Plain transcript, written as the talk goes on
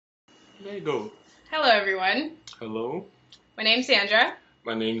There you go. Hello, everyone. Hello. My name's Sandra,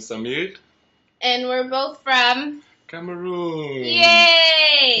 My name is Samir. and we're both from Cameroon.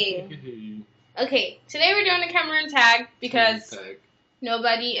 Yay! Hey. Okay, today we're doing a Cameroon tag because Tag.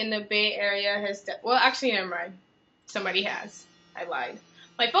 nobody in the Bay Area has done. Well, actually, never mind. Somebody has. I lied.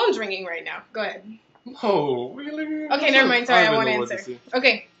 My phone's ringing right now. Go ahead. Oh, really? Okay, never mind. Sorry, I don't won't know what to answer. say.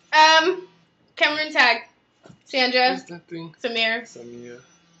 Okay. Cameroon tag. Sandra, What's that thing? Samir. Samir.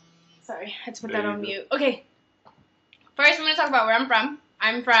 Sorry, I had to put There that you on go. mute. Okay. First, I'm going to talk about where I'm from.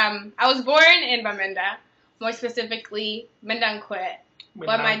 I was born in Bamenda, more specifically Mendanquet.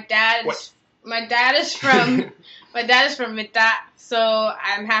 But my dad is from Mita, so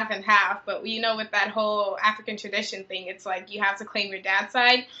I'm half and half. But you know, with that whole African tradition thing, it's like you have to claim your dad's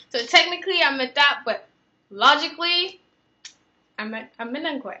side. So technically, I'm Mita, but logically, I'm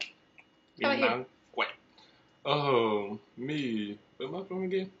Mendanquet. How about you? Mendanquet. Oh, me. Where am I from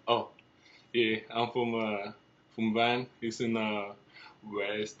again? Oh, yeah. I'm from Van. It's in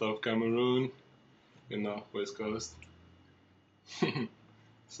west of Cameroon. West Coast.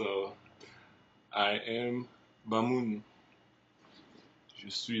 So, I am Bamoun. Je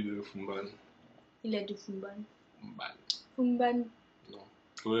suis de Fumban. Il est de Fumban. Fumban. Fumban. Non.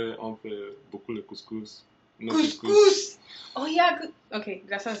 Ouais, on fait beaucoup le couscous. No Couscous. Oh yeah. Okay,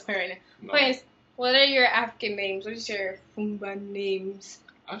 that sounds clear right now. No. Please, what are your African names? What is your Fumban names?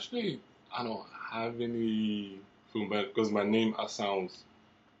 Actually, I don't have any Fumban because my name sounds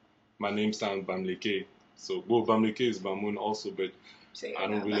Bamleke. So, well, Bamleke is Bamoun also, but So I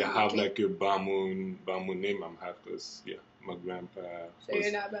don't really have like a Bamoun name I'm half because, yeah, my grandpa. So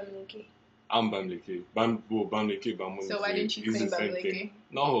you're not Bamleke. I'm Bamleke. Bamleke, Bamoun. So why didn't you claim Bamleke?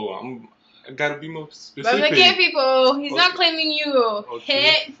 No, I gotta be more specific. Bamleke people, he's not Okay. claiming you. Okay.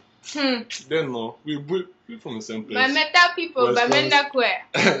 Hey. Then no, we're from the same place. Bamenda people, West Bamenda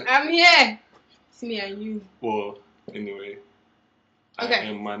Kwe. I'm here. It's me and you. Well, anyway. Okay.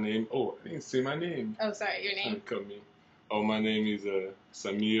 And my name. Oh, I didn't say my name. Oh, sorry, your name. Come in. Oh, my name is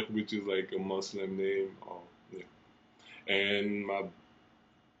Samir, which is like a Muslim name. Oh, yeah. And my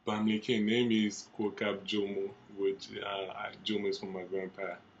Bamleke name is Kokab Jomo, which Jomo is from my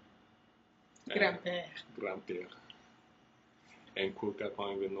grandpa. Grandpère. Grandpère. And Kokab, I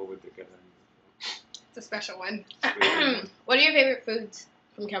don't even know what they got. It's a special one. Special. What are your favorite foods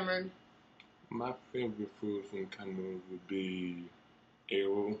from Cameroon? My favorite food from Cameroon would be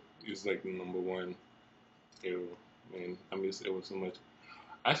Arrow. It's like the number one. Arrow. Man, I miss Arrow so much.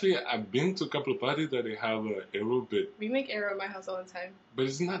 Actually, I've been to a couple of parties that they have Arrow, but We make arrow at my house all the time.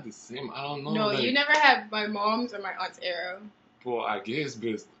 it's not the same. I don't know. No, like, you never had my mom's or my aunt's arrow. Well, I guess,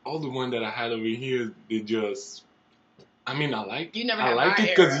 but all the one that I had over here, they just. I mean, I like. You never I had like my it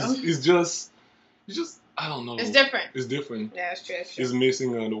because arrow. it's just. I don't know. It's different. It's different. Yeah, it's true. It's true. It's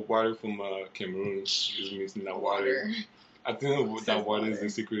missing the water from Cameroon. It's missing that water. I think that water is the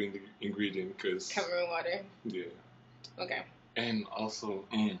secret ingredient because Cameroon water. Yeah. Okay. And also,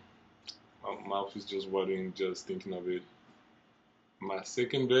 my mouth is just watering just thinking of it. My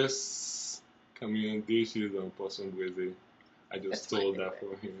second best Cameroon dish is poisson braisé. I just stole that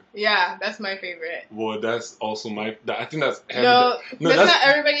from him. Yeah, that's my favorite. Well, that's also I think that's no, that's not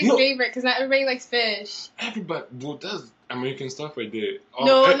everybody's favorite because not everybody likes fish. Everybody, well, that's American stuff right there.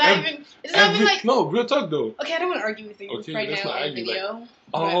 No, it's not even like. No, real talk though. Okay, I don't want to argue with you right now in video.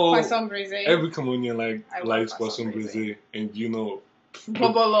 Poisson braisé. Every Cameroonian likes poisson braisé, and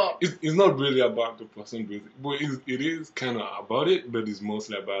Bobolo. It's not really about the poisson braisé, but it is kind of about it, but it's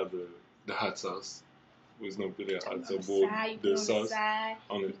mostly about the hot sauce. It's not really a hot sauce, but the sauce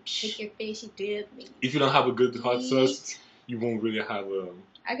on it. Take your fish, you dip me. If you don't have a good hot sauce, you won't really have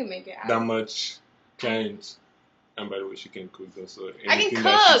I can make it that much clients. And by the way, she can cook though, so I can cook.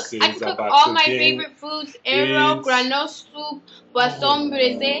 I can cook all my favorite foods: arrow, granola soup, poisson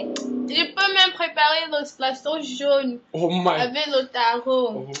braisé. Je peux même préparer la sauce jaune avec le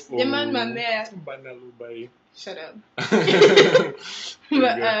taro. Demande ma mère. Shut up.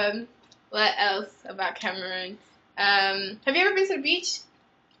 But what else about Cameroon? Have you ever been to the beach?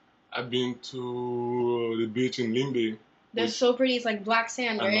 I've been to the beach in Limbe. They're so pretty. It's like black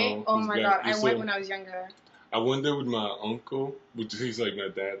sand, right? Oh my god, I went when I was younger. I went there with my uncle, which is like my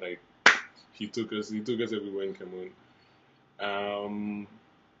dad. Like he took us everywhere in Cameroon.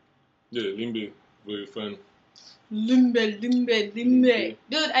 Yeah, Limbe, very fun. Limbe.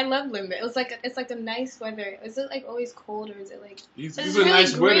 Dude, I love Limbe. It's like a nice weather. Is it like always cold or is it like? It's really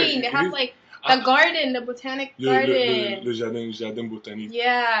nice green. Weather. They have like the garden, the botanic garden. Le jardin botanique.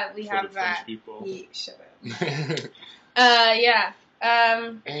 Yeah, we have the that. French people. Yeah, shut up. Yeah.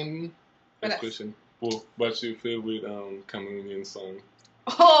 And next question. Well, what's your favorite Cameroonian song?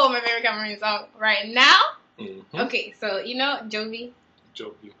 Oh, my favorite Cameroon song right now? Mm-hmm. Okay, so you know Jovi?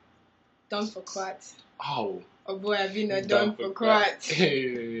 Jovi. Don't forget. Oh. Oh boy, I've been a don't forget.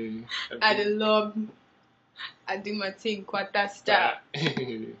 Hey. I the love. I do my thing, quarter style.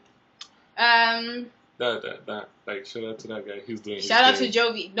 That. Like, shout out to that guy. He's doing Shout out thing. to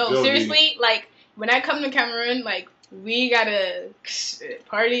Jovi. No, Jovi. Seriously, like, when I come to Cameroon, like, we gotta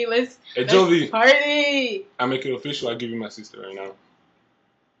party. Let's Jovi. Party. I make it official. I give you my sister right now.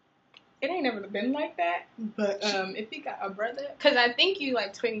 It ain't never been like that. But if you got a brother, because I think you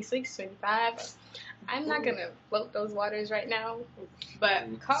like 26, 25. I'm not gonna float those waters right now. But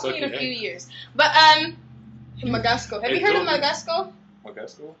call me in a few years. But Magasco. Have you heard of Magasco?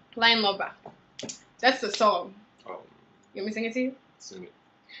 Magasco? Lion Loba. That's the song. Oh. You want me to sing it to you? Sing it.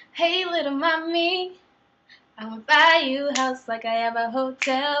 Hey, little mommy, I will buy you a house like I have a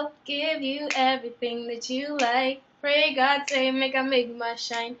hotel. Give you everything that you like. Pray God say, make my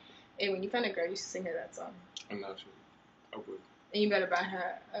shine. Hey, when you find a girl, you should sing her that song. I'm not sure. I would. And you better buy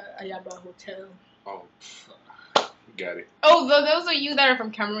her a Yaba hotel. Oh, got it. Oh, those of you that are from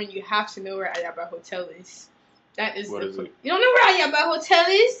Cameroon, you have to know where Ayaba Hotel is. That is what is it? You don't know where Ayaba Hotel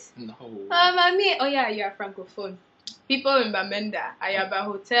is? No. Oh yeah, you are francophone. People in Bamenda, Ayaba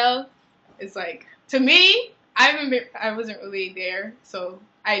Hotel is like, to me, I wasn't really there, so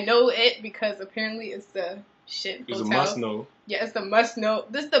I know it because apparently it's the shit hotel. It's a must know. Yeah, it's the must know.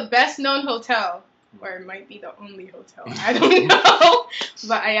 This is the best known hotel. Or it might be the only hotel. I don't know.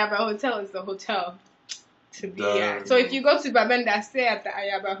 But Ayaba Hotel is the hotel to be at. So if you go to Bamenda, stay at the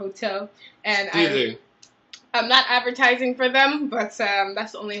Ayaba Hotel. And I'm not advertising for them, but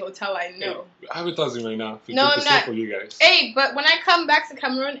that's the only hotel I know. Hey, advertising right now. 50% no, I'm not. For you guys. Hey, but when I come back to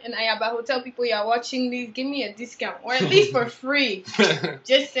Cameroon and Ayaba Hotel, people you are watching these, give me a discount. Or at least for free.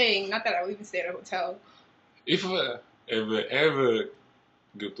 Just saying. Not that I will even stay at a hotel. If I ever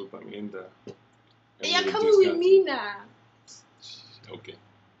go to Bamenda... Yeah, come with me now. Okay.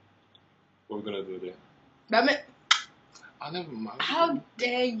 What are we gonna do there? I never mind. How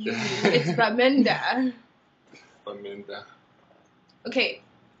dare you? It's Bamenda. Bamenda. Okay,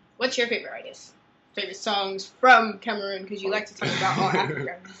 what's your favorite artist? Favorite songs from Cameroon? Because you like to talk about all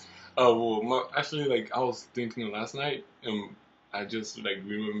Africans. Oh well, actually, like I was thinking last night, and I just like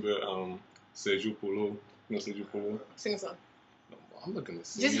remember Sergio Polo. You know Sergio Polo? Sing a song. I'm not gonna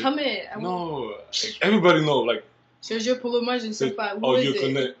sing Just it. hum it. No, everybody know like. Sergio Polo, moi je ne sais pas. Who is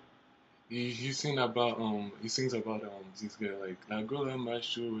it? He sings about this guy like La Gola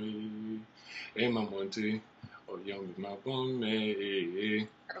Machoue, Ma Monte, or Young with My Bon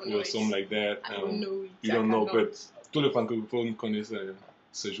or something like that. I don't know. You don't know, but tous les francophones connaissent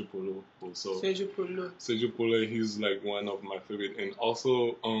Sergio Polo also. Sergio Polo, he's like one of my favorite, and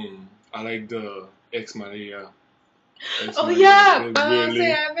also I like the Ex Maria. Oh yeah,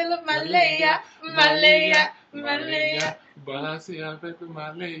 Balancea avec Malaya. Balancea avec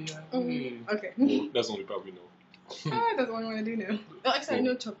Malaya. Okay. Well, that's the only part we know. That's the only one I do know. Oh, actually, I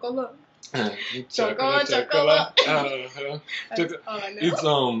know Chocolat. Chocolat. That's all I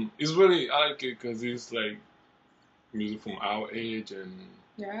know. It's really, I like it because it's like music from our age, and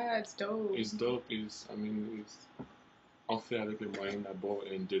yeah, it's dope. It's dope. It's on fait avec les moyens d'abord,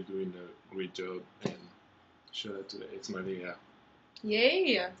 and they're doing a great job. And shout out to the Ex Maria.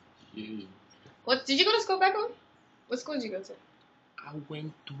 Yeah. What did you go to school back home? What school did you go to? I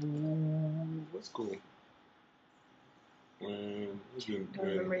went to what school? I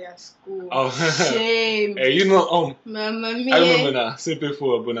remember your school. Oh, shame. Hey, you know, Mamma mia. I remember now. Sempre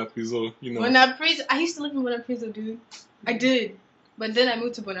for Bonapriso, you know. Bonapriso. I used to live in Bonapriso, dude. I did, but then I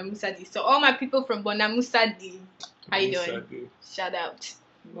moved to Bonamusadi. So all my people from Bonamusadi, how you doing? Shout out.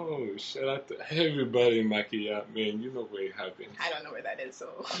 No, shout out to everybody in Makia, man. You know where it happened. I don't know where that is, so.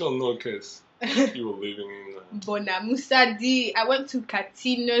 I don't know, because you were living in... Bonamusadi. I went to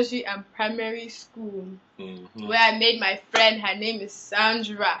Kati Nursery and Primary School, where I made my friend. Her name is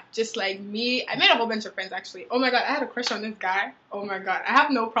Sandra, just like me. I made a whole bunch of friends, actually. Oh my god, I had a crush on this guy. Oh my god, I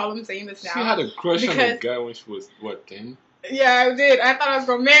have no problem saying this now. She had a crush on a guy when she was, what, 10? Yeah, I did. I thought I was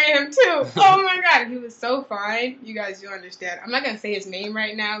going to marry him, too. Oh, my God. He was so fine. You guys, you understand. I'm not going to say his name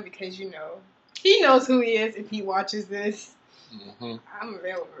right now because, you know, he knows who he is if he watches this. I'm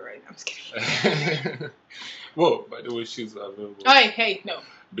available right now. I'm just kidding. Whoa, by the way, she's available. Oh, hey, no.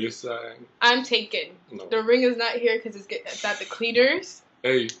 Beside. I'm taken. No. The ring is not here because it's at the cleaners.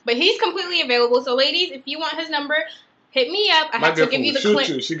 Hey. But he's completely available. So, ladies, if you want his number, hit me up. I have to give you the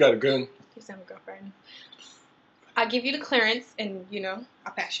clearance. She got a gun. She's not a girlfriend. I'll give you the clearance, and, you know,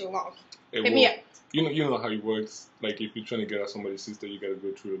 I'll pass you along. Hit me up. you know how it works. Like if you're trying to get at somebody's sister, you gotta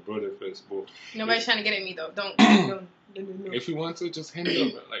go through the brother first. But nobody's trying to get at me though. Don't. No. If you want to, just hit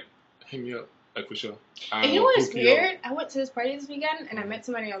me up. Like hit me up. Like for sure. And you know what is weird? I went to this party this weekend and I met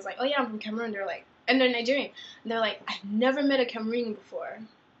somebody. And I was like, oh yeah, I'm from Cameroon. They're like, and they're Nigerian. And they're like, I've never met a Cameroonian before.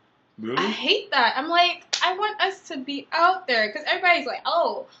 Really? I hate that. I'm like, I want us to be out there because everybody's like,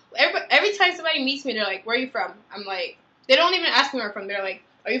 oh, every time somebody meets me, they're like, where are you from? I'm like, they don't even ask me where I'm from. They're like,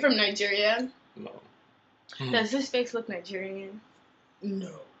 are you from Nigeria? No. Does this face look Nigerian?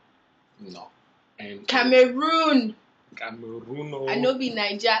 No. And Cameroon. Cameroon. I know be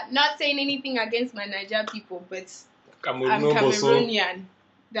Niger. Not saying anything against my Niger people, but I'm Cameroonian.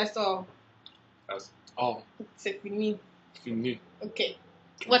 That's all. That's all. C'est fini. Fini. Okay.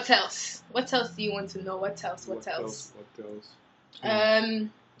 What else? What else do you want to know? What else? What else?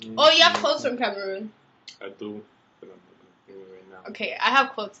 Oh, you have clothes from Cameroon. I do. But I'm not gonna bring it right now. Okay, I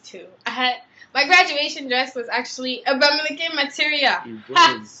have clothes too. My graduation dress was actually a Bamileke material. It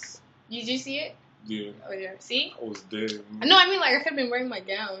was. Did you see it? Yeah. Oh yeah. See? I was there. No, I mean like I could have been wearing my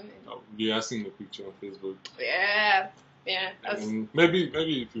gown. Oh, yeah, I seen the picture on Facebook. Yeah. Maybe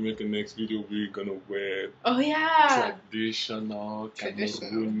if you make a next video, we're gonna wear traditional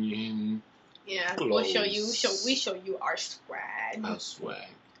Cameroonian. Yeah, clothes. We show you our swag. Our swag.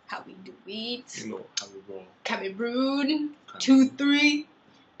 How we do it. You know how we roll. Cameroon. 2, 3.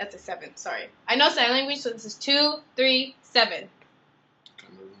 That's a 7. Sorry, I know sign language, so this is 2, 3, 7.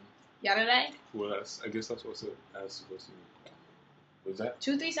 Cameroon. Yada. Well, I guess that's what's supposed to be. Was that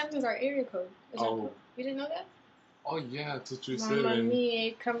 2, 3, 7 is our area code. You didn't know that? Oh yeah, 2, 3, 7. Mama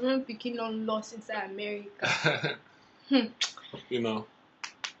mia, Cameroon picking on lost inside America. You know,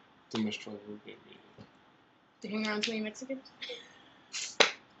 too much trouble, baby. To hang around too many Mexicans.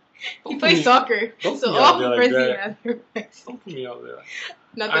 He plays soccer, so all the friends he has are Mexicans. Don't put me out there.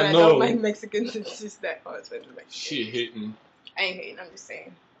 Not that I don't like Mexicans, it's just that all his friends are Mexicans. She hating. I ain't hating, I'm just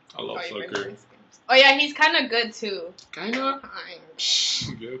saying. I love soccer. Oh yeah, he's kind of good too. Kinda?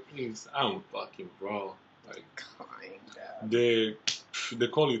 Girl, please. I'm fucking raw. Like, kinda. They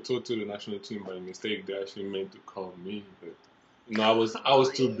call it to the national team by mistake. They actually meant to call me, but you know, I was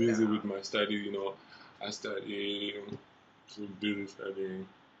too busy with my study. You know, I studied, too busy studying.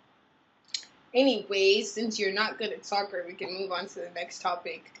 Anyways, since you're not good at soccer, we can move on to the next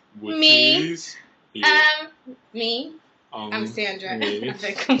topic. Which is, yeah. Me. I'm Sandra. Me.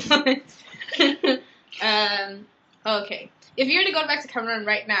 Come on. Okay. If you were to go back to Cameroon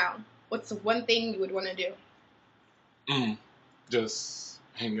right now, what's the one thing you would want to do? Just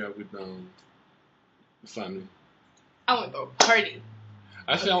hang out with family. I want to go party.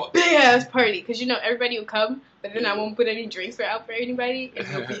 Actually, big ass party, because you know everybody will come, but then I won't put any drinks out for anybody, and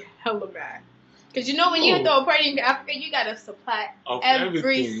they'll be hella mad. Because you know when you throw a party in Africa, you gotta supply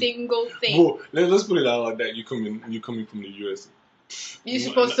every single thing. Well, let's put it out like that. You coming from the US. You're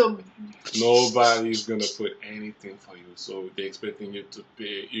supposed to. Nobody's gonna put anything for you, so they're expecting you to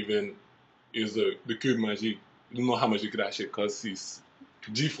pay. Even is the cube magic. You don't know how much you could actually cost. Is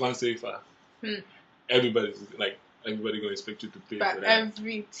G franc CFA. Everybody gonna expect you to pay for that.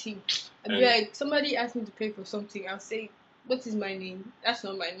 Everything. I'd be like, somebody asked me to pay for something. I'll say, what is my name? That's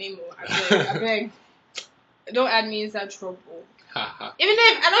not my name. I beg. Don't add me into trouble. Even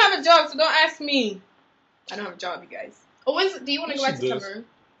if I don't have a job, so don't ask me. I don't have a job, you guys. Oh, do you want to go back to Cameroon?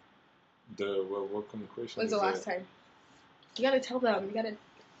 What kind of question? When's the last time? You gotta tell them. You gotta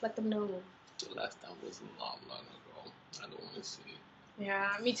let them know. The last time was a long ago. I don't want to see it.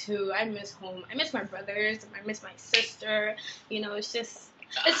 Yeah, me too. I miss home. I miss my brothers. I miss my sister. You know, it's just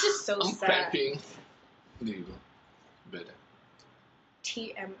so I'm sad. cramping. There you go. Better.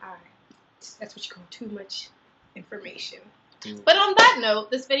 TMI. That's what you call too much information. But on that note,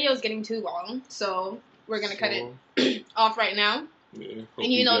 this video is getting too long, so we're gonna cut it off right now. Yeah,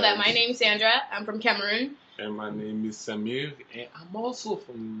 and you know that my name's Sandra. I'm from Cameroon. And my name is Samir, and I'm also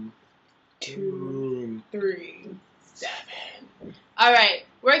from 2, 3, 7. All right,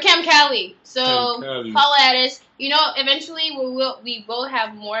 we're Cam Cali, so holla at us. You know, eventually we will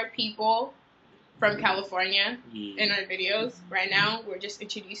have more people from California in our videos. Right now, we're just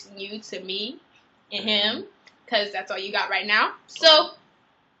introducing you to me and him, because that's all you got right now. So,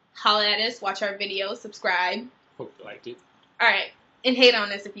 holla at us, watch our videos, subscribe. Hope you liked it. All right, and hate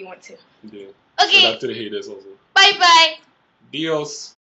on us if you want to. Yeah. Okay. Shout out to the haters also. Bye-bye. Dios.